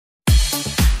Here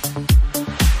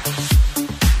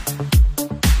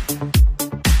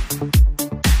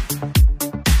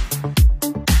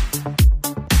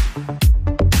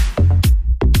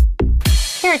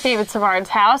at David Savard's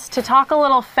house to talk a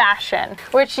little fashion,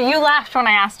 which you laughed when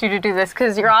I asked you to do this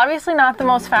because you're obviously not the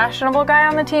most fashionable guy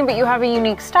on the team, but you have a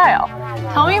unique style.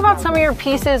 Tell me about some of your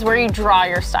pieces where you draw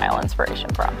your style inspiration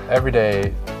from.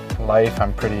 Everyday life,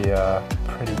 I'm pretty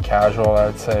casual, I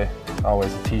would say.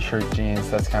 Always a t-shirt, jeans,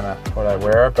 that's kind of what I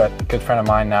wear. But a good friend of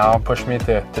mine now pushed me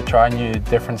to try new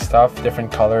different stuff,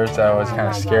 different colors that I was kind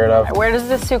of scared of. Where does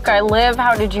this suit guy live?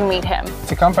 How did you meet him?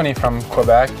 It's a company from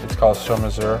Quebec. It's called Sur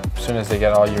Mesure. As soon as they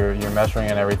get all your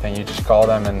measuring and everything, you just call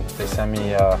them and they send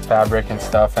me fabric and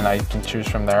stuff, and I can choose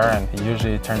from there, and it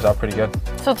usually turns out pretty good.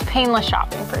 So it's painless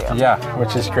shopping for you. Yeah,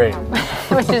 which is great.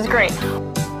 Which is great.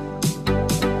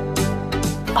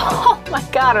 Oh my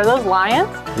God, are those lions?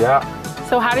 Yeah.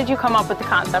 So how did you come up with the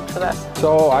concept for this?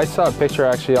 So I saw a picture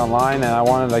actually online and I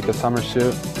wanted like a summer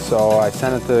suit. So I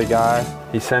sent it to the guy.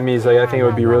 He sent me, he's like, I think it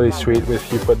would be really sweet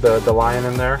if you put the lion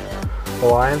in there, the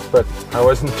lions, but I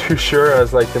wasn't too sure. I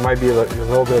was like, it might be a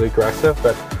little bit aggressive,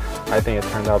 but I think it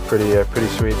turned out pretty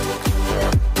sweet.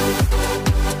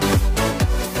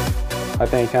 I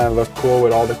think it kind of looked cool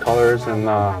with all the colors, and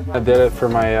I did it for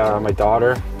my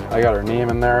daughter. I got her name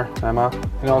in there, Emma.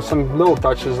 You know, some little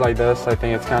touches like this, I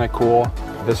think it's kind of cool.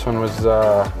 This one was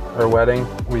her wedding.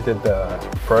 We did the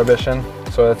prohibition,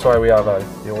 so that's why we have the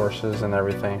horses and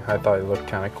everything. I thought it looked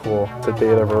kind of cool. It's the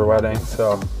date of her wedding,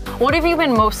 so. What have you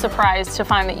been most surprised to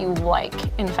find that you like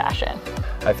in fashion?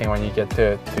 I think when you get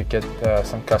to get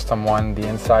some custom one, the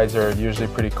insides are usually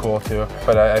pretty cool too.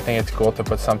 But I think it's cool to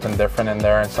put something different in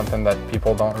there and something that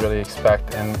people don't really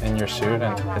expect in your suit,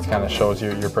 and it kind of shows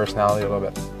your personality a little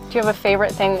bit. Do you have a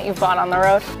favorite thing that you've bought on the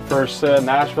road? First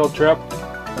Nashville trip,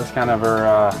 that's kind of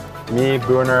her, me,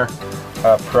 Booner,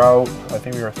 Pro, I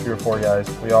think we were 3 or 4 guys.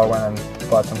 We all went and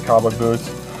bought some cowboy boots.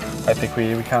 I think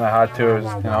we kind of had to. It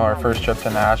was, you know, our first trip to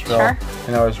Nashville. Sure.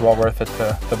 You know, it was well worth it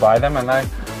to buy them, and I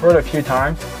wore it a few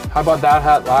times. How about that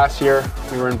hat last year?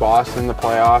 We were in Boston, the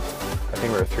playoffs. I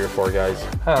think we were 3 or 4 guys.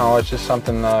 I don't know, it's just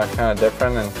something kind of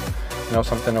different, and you know,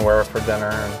 something to wear for dinner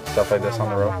and stuff like this on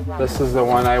the road. This is the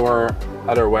one I wore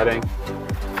at our wedding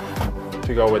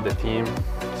to go with the team.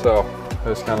 So it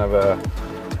was kind of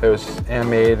it was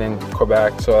handmade in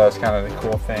Quebec, so that was kind of the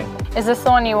cool thing. Is this the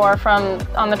one you wore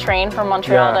on the train from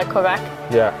Montreal to Quebec?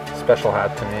 Yeah, special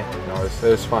hat to me. You know,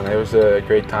 it was fun. It was a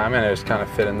great time, and it was kind of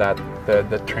fit in that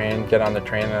the train, get on the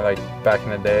train like back in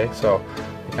the day, so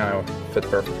it kind of fit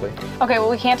perfectly. Okay, well,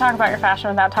 we can't talk about your fashion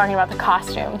without talking about the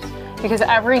costumes, because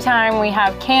every time we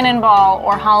have Cannonball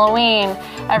or Halloween,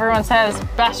 everyone says,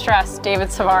 best dressed,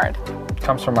 David Savard.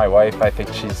 Comes from my wife. I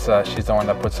think she's the one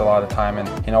that puts a lot of time in,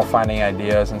 you know, finding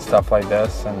ideas and stuff like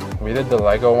this. And we did the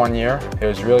Lego one year. It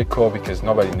was really cool because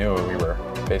nobody knew we were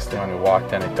basically when we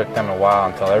walked in. It took them a while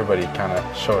until everybody kind of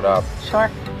showed up.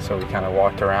 Sure. So we kind of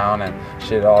walked around, and she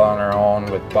did it all on her own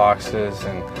with boxes,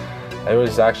 and it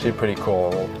was actually pretty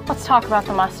cool. Let's talk about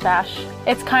the mustache.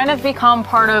 It's kind of become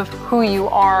part of who you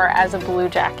are as a Blue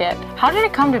Jacket. How did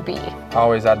it come to be? I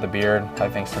always had the beard, I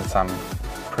think, since I'm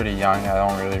pretty young. I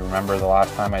don't really remember the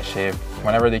last time I shaved.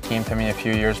 Whenever they came to me a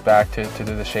few years back to do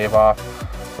the shave off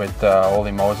with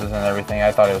Holy Moses and everything,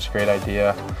 I thought it was a great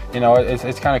idea. You know,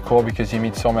 it's kind of cool because you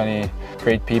meet so many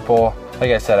great people.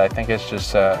 Like I said, I think it's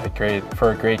just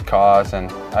for a great cause, and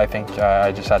I think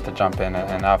I just had to jump in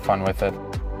and have fun with it.